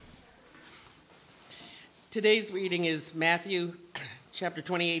Today's reading is Matthew chapter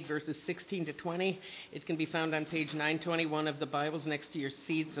 28, verses 16 to 20. It can be found on page 921 of the Bibles next to your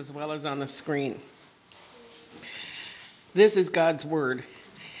seats as well as on the screen. This is God's word.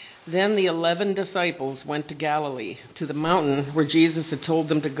 Then the 11 disciples went to Galilee, to the mountain where Jesus had told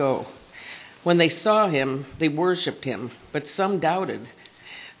them to go. When they saw him, they worshipped him, but some doubted.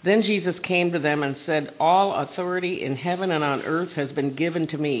 Then Jesus came to them and said, "All authority in heaven and on earth has been given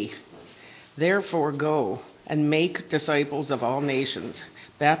to me. Therefore go and make disciples of all nations,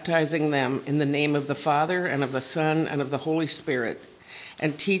 baptizing them in the name of the Father and of the Son and of the Holy Spirit,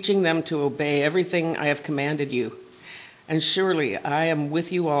 and teaching them to obey everything I have commanded you. And surely I am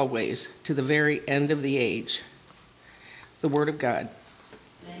with you always to the very end of the age." The word of God.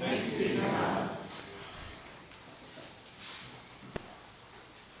 Thanks be to God.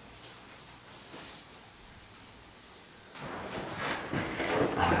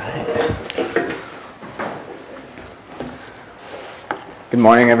 Good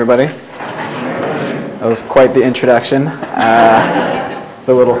morning, everybody. That was quite the introduction. It's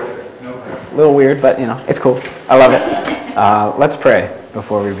a little weird, but it's cool. I love it. Let's pray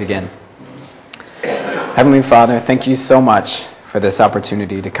before we begin. Heavenly Father, thank you so much for this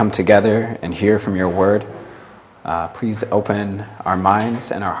opportunity to come together and hear from your word. Please open our minds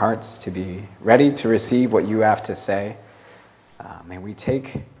and our hearts to be ready to receive what you have to say. May we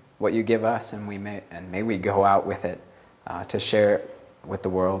take what you give us and may we go out with it to share with the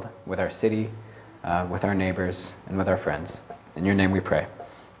world, with our city, with our neighbors, and with our friends. In your name we pray.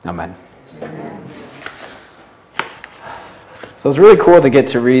 Amen. So it's really cool to get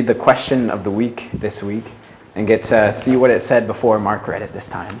to read the question of the week this week and get to see what it said before Mark read it this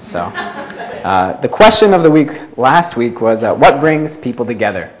time. So the question of the week last week was, what brings people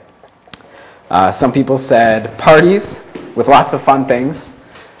together? Some people said parties with lots of fun things.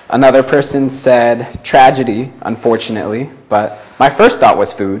 Another person said tragedy, unfortunately, but my first thought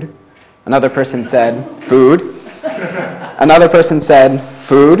was food. Another person said food. Another person said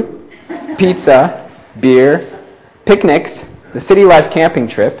food, pizza, beer, picnics, the City Life camping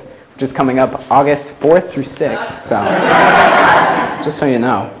trip, which is coming up August 4th through 6th, so just so you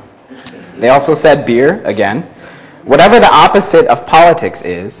know. They also said beer, again, whatever the opposite of politics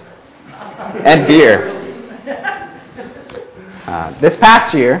is, and beer. This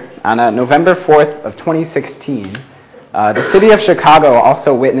past year, on November 4th of 2016, the city of Chicago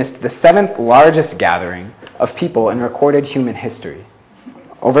also witnessed the 7th largest gathering of people in recorded human history.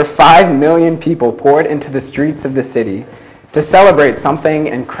 Over 5 million people poured into the streets of the city to celebrate something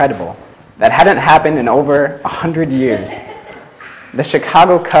incredible that hadn't happened in over 100 years. The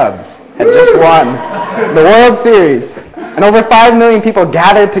Chicago Cubs had just won the World Series, and over 5 million people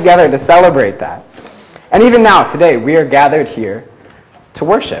gathered together to celebrate that. And even now, today, we are gathered here to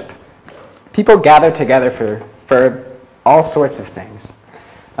worship. People gather together for all sorts of things.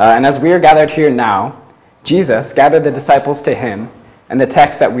 And as we are gathered here now, Jesus gathered the disciples to him and the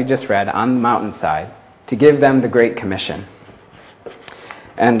text that we just read on the mountainside to give them the Great Commission.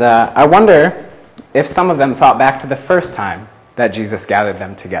 And I wonder if some of them thought back to the first time that Jesus gathered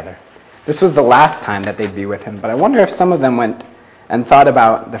them together. This was the last time that they'd be with him, but I wonder if some of them went and thought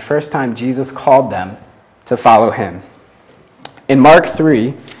about the first time Jesus called them to follow him. In Mark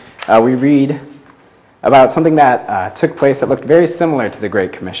 3, we read about something that took place that looked very similar to the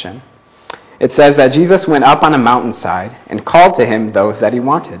Great Commission. It says that Jesus went up on a mountainside and called to him those that he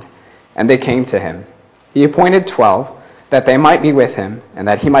wanted, and they came to him. He appointed 12 that they might be with him and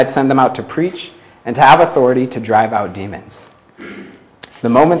that he might send them out to preach and to have authority to drive out demons. The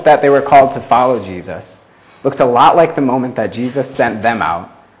moment that they were called to follow Jesus looked a lot like the moment that Jesus sent them out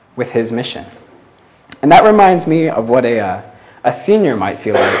with his mission. And that reminds me of what a senior might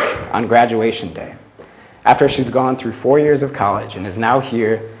feel like on graduation day. After she's gone through 4 years of college and is now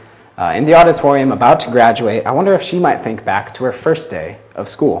here in the auditorium about to graduate, I wonder if she might think back to her first day of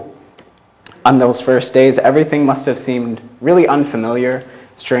school. On those first days, everything must have seemed really unfamiliar,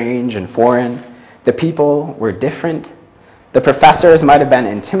 strange, and foreign. The people were different. The professors might have been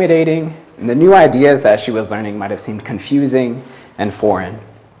intimidating, and the new ideas that she was learning might have seemed confusing and foreign.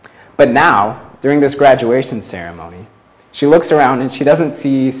 But now, during this graduation ceremony, she looks around and she doesn't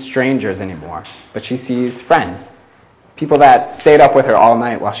see strangers anymore, but she sees friends, people that stayed up with her all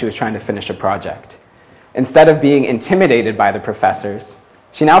night while she was trying to finish a project. Instead of being intimidated by the professors,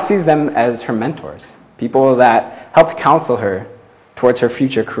 she now sees them as her mentors, people that helped counsel her towards her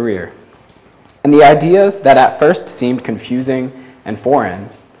future career. And the ideas that at first seemed confusing and foreign,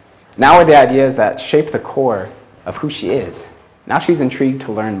 now are the ideas that shape the core of who she is. Now she's intrigued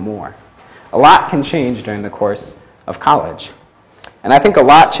to learn more. A lot can change during the course of college. And I think a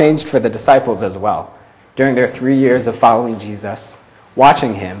lot changed for the disciples as well. during their 3 years of following Jesus,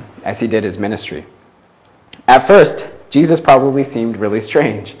 watching him as he did his ministry. At first, Jesus probably seemed really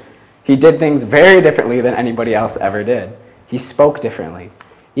strange. He did things very differently than anybody else ever did. He spoke differently.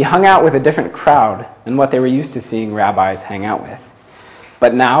 He hung out with a different crowd than what they were used to seeing rabbis hang out with.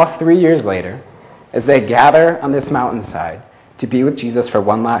 But now, 3 years later, as they gather on this mountainside to be with Jesus for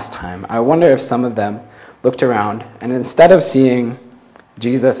one last time, I wonder if some of them looked around and instead of seeing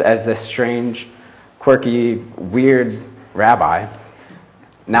Jesus as this strange, quirky, weird rabbi,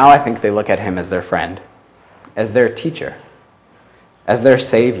 now I think they look at him as their friend, as their teacher, as their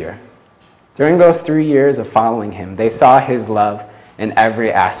savior. During those 3 years of following him, they saw his love in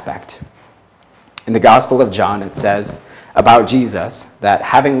every aspect. In the Gospel of John, it says about Jesus that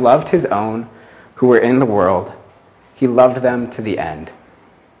having loved his own who were in the world, he loved them to the end.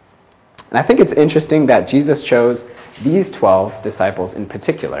 And I think it's interesting that Jesus chose these 12 disciples in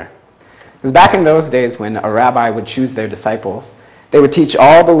particular. Because back in those days when a rabbi would choose their disciples, they would teach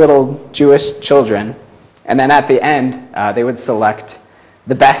all the little Jewish children, and then at the end, they would select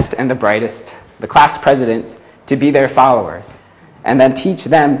the best and the brightest, the class presidents, to be their followers, and then teach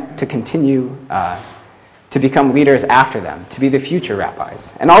them to continue to become leaders after them, to be the future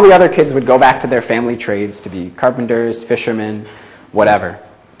rabbis. And all the other kids would go back to their family trades to be carpenters, fishermen, whatever.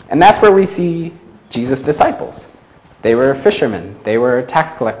 And that's where we see Jesus' disciples. They were fishermen, they were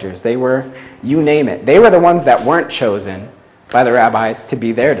tax collectors, they were, you name it. They were the ones that weren't chosen by the rabbis to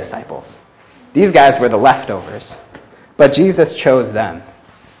be their disciples. These guys were the leftovers. But Jesus chose them.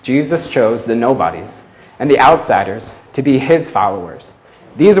 Jesus chose the nobodies and the outsiders to be his followers.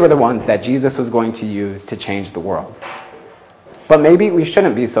 These were the ones that Jesus was going to use to change the world. But maybe we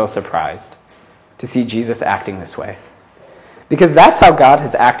shouldn't be so surprised to see Jesus acting this way, because that's how God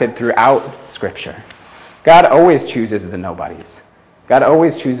has acted throughout Scripture. God always chooses the nobodies. God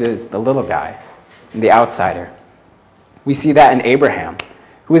always chooses the little guy and the outsider. We see that in Abraham,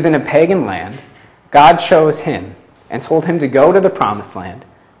 who was in a pagan land. God chose him and told him to go to the promised land,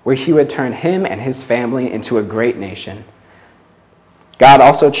 where he would turn him and his family into a great nation. God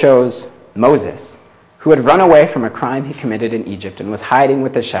also chose Moses, who had run away from a crime he committed in Egypt and was hiding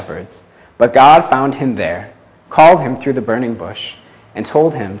with the shepherds. But God found him there, called him through the burning bush, and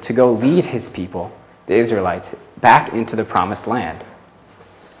told him to go lead his people, the Israelites, back into the promised land.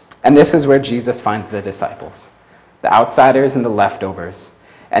 And this is where Jesus finds the disciples, the outsiders and the leftovers.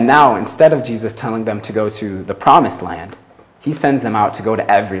 And now, instead of Jesus telling them to go to the promised land, he sends them out to go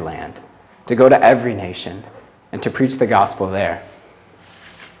to every land, to go to every nation, and to preach the gospel there.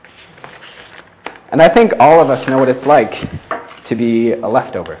 And I think all of us know what it's like to be a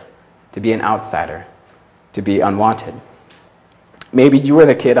leftover, to be an outsider, to be unwanted. Maybe you were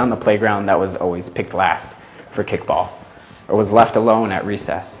the kid on the playground that was always picked last for kickball, or was left alone at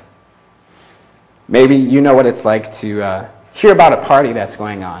recess. Maybe you know what it's like to hear about a party that's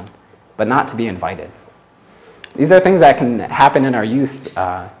going on, but not to be invited. These are things that can happen in our youth,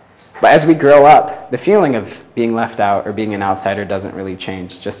 but as we grow up, the feeling of being left out or being an outsider doesn't really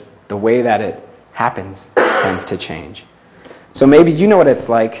change. Just the way that it happens tends to change. So maybe you know what it's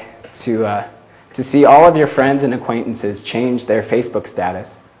like to see all of your friends and acquaintances change their Facebook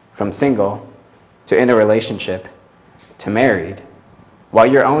status from single to in a relationship to married, while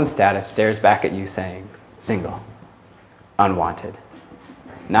your own status stares back at you saying, single, unwanted,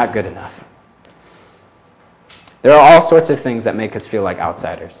 not good enough. There are all sorts of things that make us feel like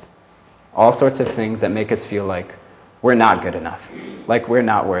outsiders. All sorts of things that make us feel like we're not good enough, like we're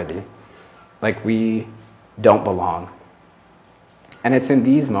not worthy, like we don't belong. And it's in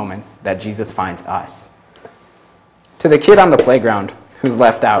these moments that Jesus finds us. To the kid on the playground who's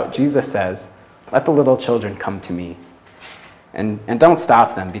left out, Jesus says, let the little children come to me. And don't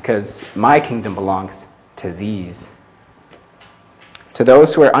stop them, because my kingdom belongs to these. To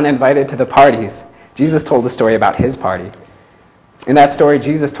those who are uninvited to the parties, Jesus told a story about his party. In that story,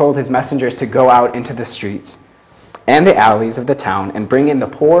 Jesus told his messengers to go out into the streets and the alleys of the town and bring in the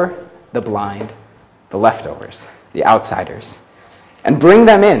poor, the blind, the leftovers, the outsiders, and bring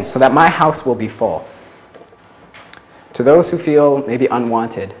them in so that my house will be full. To those who feel maybe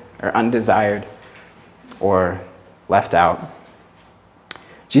unwanted or undesired or left out,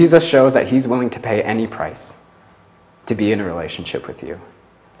 Jesus shows that he's willing to pay any price to be in a relationship with you.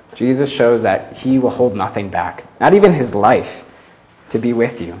 Jesus shows that he will hold nothing back, not even his life, to be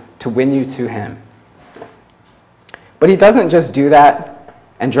with you, to win you to him. But he doesn't just do that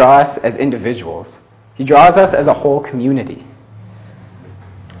and draw us as individuals. He draws us as a whole community.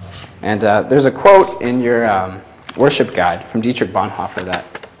 And there's a quote in your worship guide from Dietrich Bonhoeffer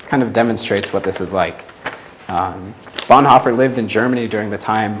that kind of demonstrates what this is like. Bonhoeffer lived in Germany during the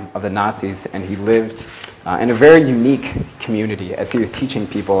time of the Nazis, and he lived in a very unique community as he was teaching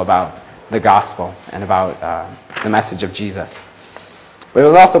people about the gospel and about the message of Jesus. But it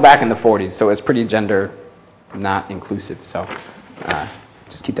was also back in the 40s, so it was pretty gender not inclusive, so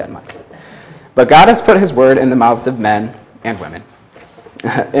just keep that in mind. But God has put his word in the mouths of men and women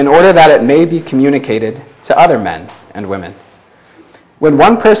in order that it may be communicated to other men and women. When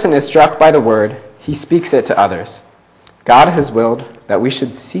one person is struck by the word, he speaks it to others. God has willed that we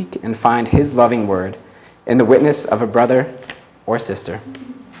should seek and find his loving word in the witness of a brother or sister,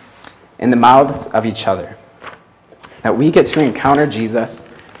 in the mouths of each other, that we get to encounter Jesus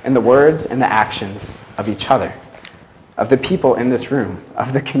in the words and the actions of each other, of the people in this room,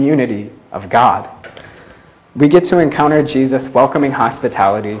 of the community of God. We get to encounter Jesus' welcoming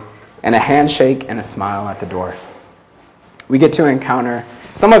hospitality and a handshake and a smile at the door. We get to encounter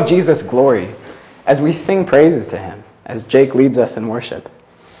some of Jesus' glory as we sing praises to him, as Jake leads us in worship.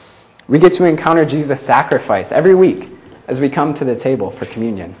 We get to encounter Jesus' sacrifice every week as we come to the table for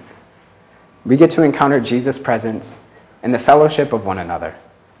communion. We get to encounter Jesus' presence in the fellowship of one another,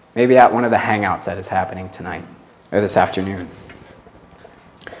 maybe at one of the hangouts that is happening tonight or this afternoon.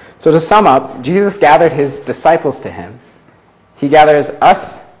 So to sum up, Jesus gathered his disciples to him. He gathers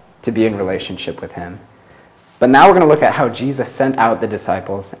us to be in relationship with him. But now we're going to look at how Jesus sent out the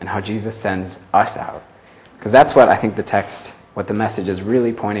disciples and how Jesus sends us out. Because that's what I think the text, what the message is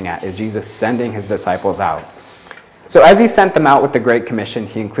really pointing at, is Jesus sending his disciples out. So as he sent them out with the Great Commission,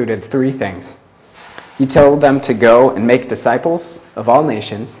 he included 3 things. He told them to go and make disciples of all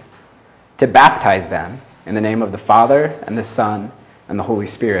nations, to baptize them in the name of the Father and the Son and the Holy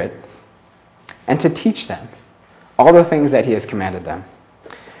Spirit, and to teach them all the things that he has commanded them.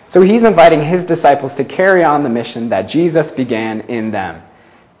 So he's inviting his disciples to carry on the mission that Jesus began in them.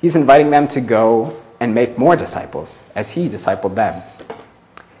 He's inviting them to go and make more disciples as he discipled them.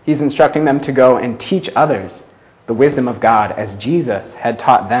 He's instructing them to go and teach others the wisdom of God as Jesus had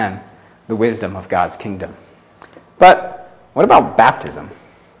taught them the wisdom of God's kingdom. But what about baptism?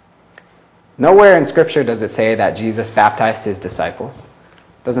 Nowhere in Scripture does it say that Jesus baptized his disciples.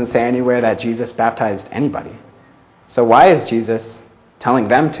 It doesn't say anywhere that Jesus baptized anybody. So why is Jesus telling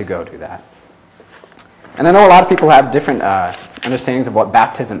them to go do that? And I know a lot of people have different understandings of what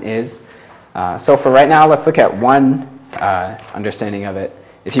baptism is. So for right now, let's look at one understanding of it.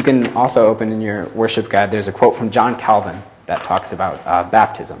 If you can also open in your worship guide, there's a quote from John Calvin that talks about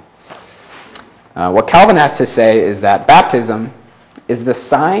baptism. What Calvin has to say is that baptism is the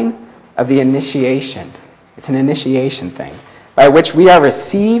sign of the initiation. It's an initiation thing, by which we are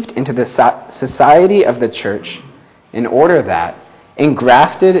received into the society of the church in order that,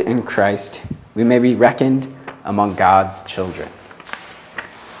 engrafted in Christ, we may be reckoned among God's children.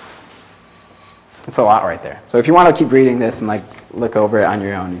 That's a lot right there. So if you want to keep reading this and look over it on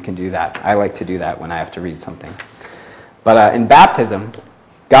your own, you can do that. I like to do that when I have to read something. But in baptism,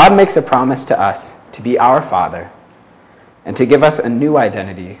 God makes a promise to us to be our Father and to give us a new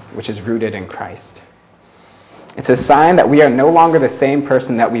identity which is rooted in Christ. It's a sign that we are no longer the same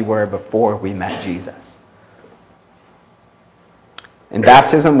person that we were before we met Jesus. In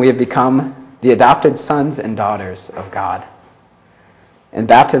baptism, we have become the adopted sons and daughters of God. In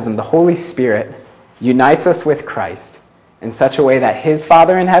baptism, the Holy Spirit unites us with Christ in such a way that his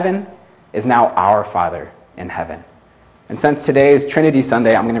Father in heaven is now our Father in heaven. And since today is Trinity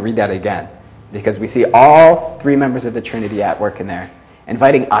Sunday, I'm going to read that again, because we see all 3 members of the Trinity at work in there,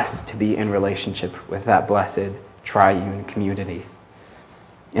 inviting us to be in relationship with that blessed triune community.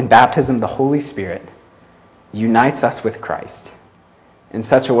 In baptism, the Holy Spirit unites us with Christ in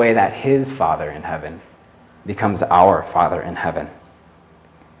such a way that his Father in heaven becomes our Father in heaven.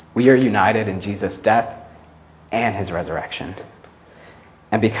 We are united in Jesus' death and his resurrection.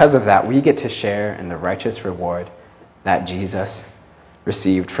 And because of that, we get to share in the righteous reward that Jesus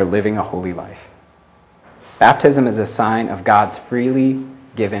received for living a holy life. Baptism is a sign of God's freely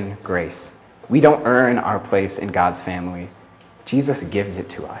given grace. We don't earn our place in God's family. Jesus gives it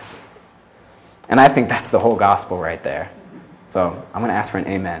to us. And I think that's the whole gospel right there. So I'm going to ask for an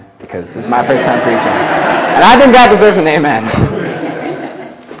amen, because this is my first time preaching. And I think God deserves an amen.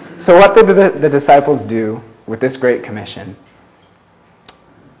 So what did the disciples do with this Great Commission?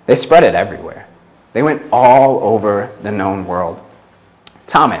 They spread it everywhere. They went all over the known world.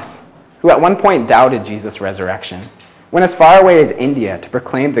 Thomas, who at one point doubted Jesus' resurrection, went as far away as India to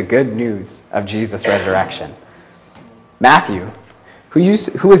proclaim the good news of Jesus' resurrection. Matthew,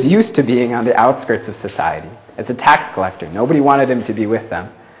 who was used to being on the outskirts of society as a tax collector, nobody wanted him to be with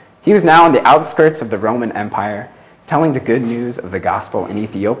them. He was now on the outskirts of the Roman Empire, telling the good news of the gospel in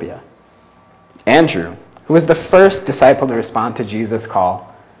Ethiopia. Andrew, who was the first disciple to respond to Jesus'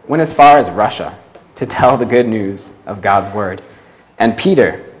 call, went as far as Russia, to tell the good news of God's word. And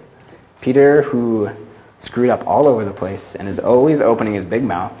Peter, who screwed up all over the place and is always opening his big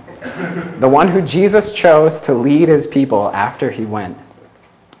mouth, the one who Jesus chose to lead his people after he went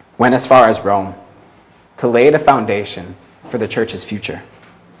as far as Rome to lay the foundation for the church's future.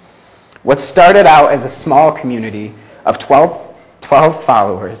 What started out as a small community of 12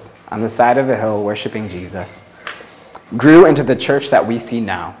 followers on the side of a hill worshiping Jesus grew into the church that we see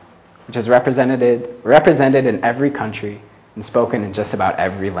now, which is represented in every country and spoken in just about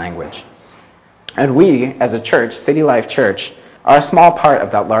every language. And we, as a church, City Life Church, are a small part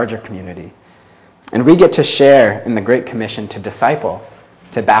of that larger community. And we get to share in the Great Commission to disciple,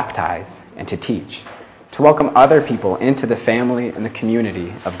 to baptize, and to teach, to welcome other people into the family and the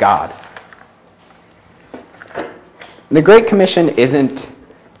community of God. The Great Commission isn't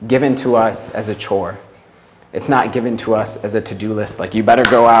given to us as a chore. It's not given to us as a to-do list, like you better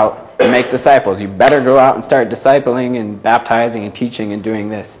go out and make disciples. You better go out and start discipling and baptizing and teaching and doing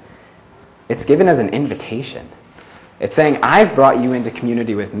this. It's given as an invitation. It's saying, I've brought you into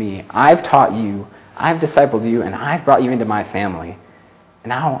community with me. I've taught you, I've discipled you, and I've brought you into my family. And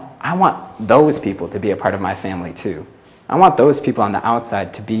now I want those people to be a part of my family too. I want those people on the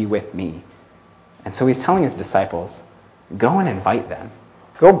outside to be with me. And so he's telling his disciples, go and invite them.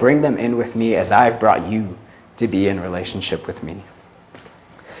 Go bring them in with me as I've brought you to be in relationship with me.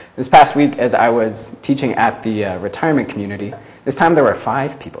 This past week, as I was teaching at the retirement community, this time there were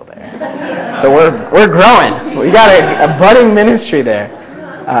 5 people there. So we're growing. We got a budding ministry there.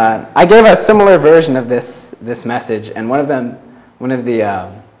 I gave a similar version of this message, and one of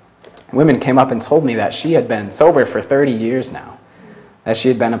the women came up and told me that she had been sober for 30 years now, that she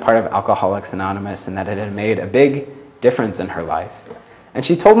had been a part of Alcoholics Anonymous, and that it had made a big difference in her life. And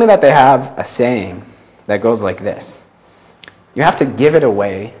she told me that they have a saying that goes like this: you have to give it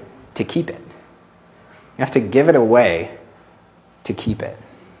away to keep it. You have to give it away to keep it.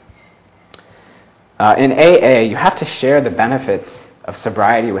 In AA, you have to share the benefits of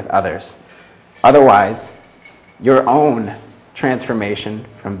sobriety with others. Otherwise, your own transformation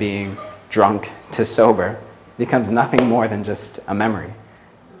from being drunk to sober becomes nothing more than just a memory.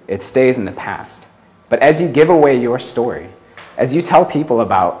 It stays in the past. But as you give away your story, as you tell people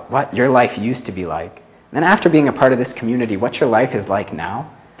about what your life used to be like, then after being a part of this community, what your life is like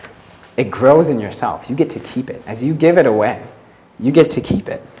now, it grows in yourself. You get to keep it. As you give it away, you get to keep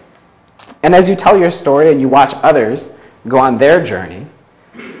it. And as you tell your story and you watch others go on their journey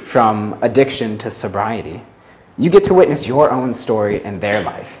from addiction to sobriety, you get to witness your own story in their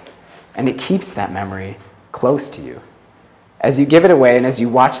life. And it keeps that memory close to you. As you give it away and as you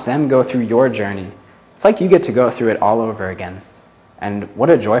watch them go through your journey, it's like you get to go through it all over again. And what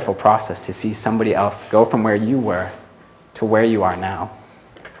a joyful process to see somebody else go from where you were to where you are now.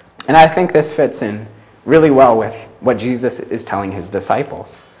 And I think this fits in really well with what Jesus is telling his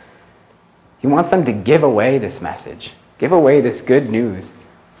disciples. He wants them to give away this message, give away this good news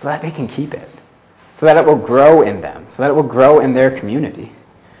so that they can keep it, so that it will grow in them, so that it will grow in their community.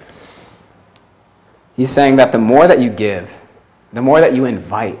 He's saying that the more that you give, the more that you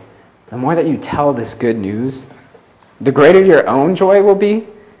invite, the more that you tell this good news, the greater your own joy will be,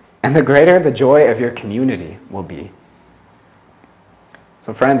 and the greater the joy of your community will be.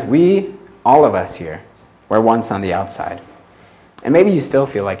 So friends, all of us here, were once on the outside. And maybe you still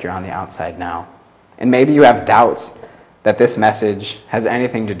feel like you're on the outside now. And maybe you have doubts that this message has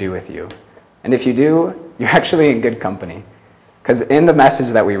anything to do with you. And if you do, you're actually in good company. Because in the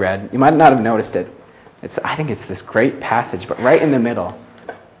message that we read, you might not have noticed it. I think it's this great passage, but right in the middle,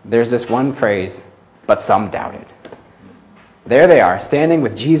 there's this one phrase, but some doubted. There they are, standing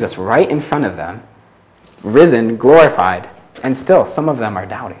with Jesus right in front of them, risen, glorified, and still some of them are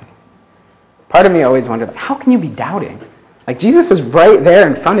doubting. Part of me always wondered, how can you be doubting? Like, Jesus is right there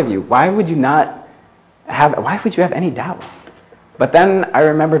in front of you. Why would you have any doubts? But then I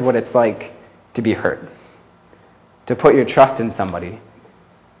remembered what it's like to be hurt, to put your trust in somebody,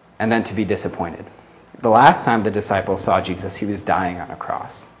 and then to be disappointed. The last time the disciples saw Jesus, he was dying on a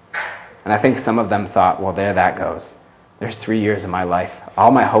cross. And I think some of them thought, well, there that goes. There's 3 years of my life.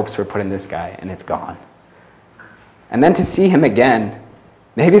 All my hopes were put in this guy, and it's gone. And then to see him again,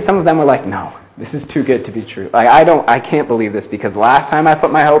 maybe some of them were like, no, this is too good to be true. Like, I can't believe this, because last time I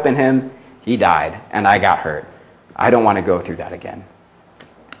put my hope in him, he died, and I got hurt. I don't want to go through that again.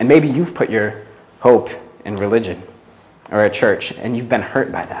 And maybe you've put your hope in religion or a church, and you've been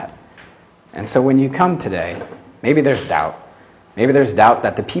hurt by that. And so when you come today, maybe there's doubt. Maybe there's doubt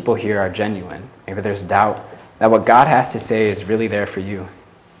that the people here are genuine. Maybe there's doubt that what God has to say is really there for you.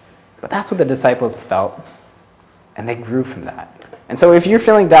 But that's what the disciples felt, and they grew from that. And so if you're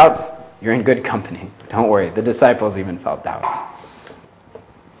feeling doubts, You're in good company. Don't worry. The disciples even felt doubts.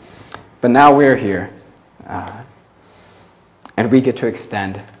 But now we're here, and we get to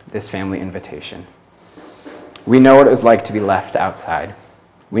extend this family invitation. We know what it was like to be left outside.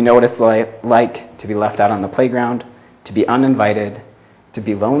 We know what it's like to be left out on the playground, to be uninvited, to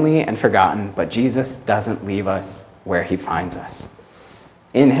be lonely and forgotten, but Jesus doesn't leave us where he finds us.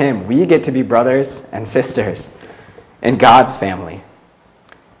 In him, we get to be brothers and sisters in God's family.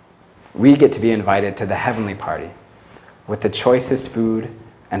 We get to be invited to the heavenly party with the choicest food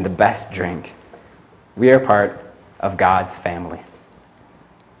and the best drink. We are part of God's family.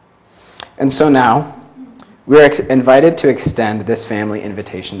 And so now, we are invited to extend this family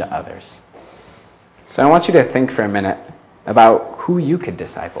invitation to others. So I want you to think for a minute about who you could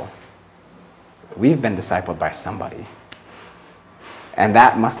disciple. We've been discipled by somebody. And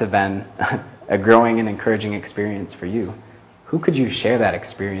that must have been a growing and encouraging experience for you. Who could you share that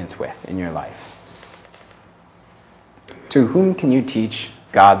experience with in your life? To whom can you teach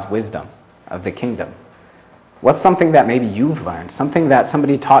God's wisdom of the kingdom? What's something that maybe you've learned, something that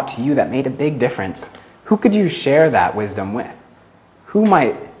somebody taught to you that made a big difference? Who could you share that wisdom with? Who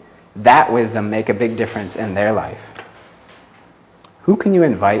might that wisdom make a big difference in their life? Who can you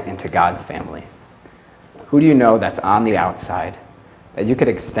invite into God's family? Who do you know that's on the outside that you could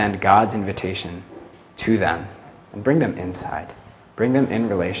extend God's invitation to them and bring them inside, bring them in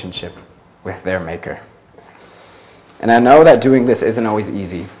relationship with their Maker? And I know that doing this isn't always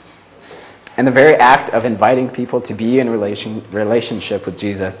easy. And the very act of inviting people to be in relationship with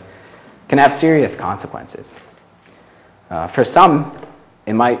Jesus can have serious consequences. For some,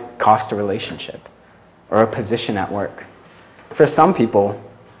 it might cost a relationship or a position at work. For some people,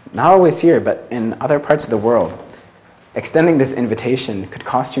 not always here, but in other parts of the world, extending this invitation could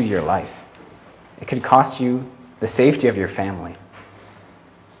cost you your life. It could cost you the safety of your family.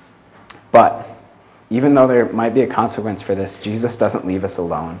 But even though there might be a consequence for this, Jesus doesn't leave us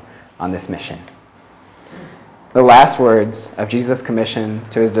alone on this mission. The last words of Jesus' commission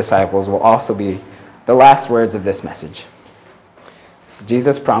to his disciples will also be the last words of this message.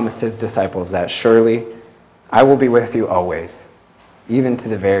 Jesus promised his disciples that surely I will be with you always, even to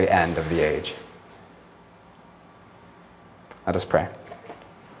the very end of the age. Let us pray.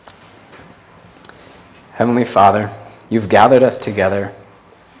 Heavenly Father, you've gathered us together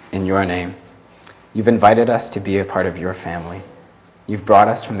in your name. You've invited us to be a part of your family. You've brought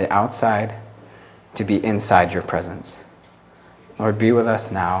us from the outside to be inside your presence. Lord, be with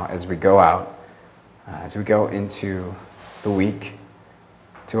us now as we go out, as we go into the week,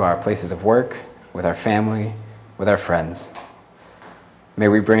 to our places of work, with our family, with our friends. May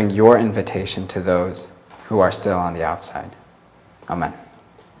we bring your invitation to those who are still on the outside. Amen.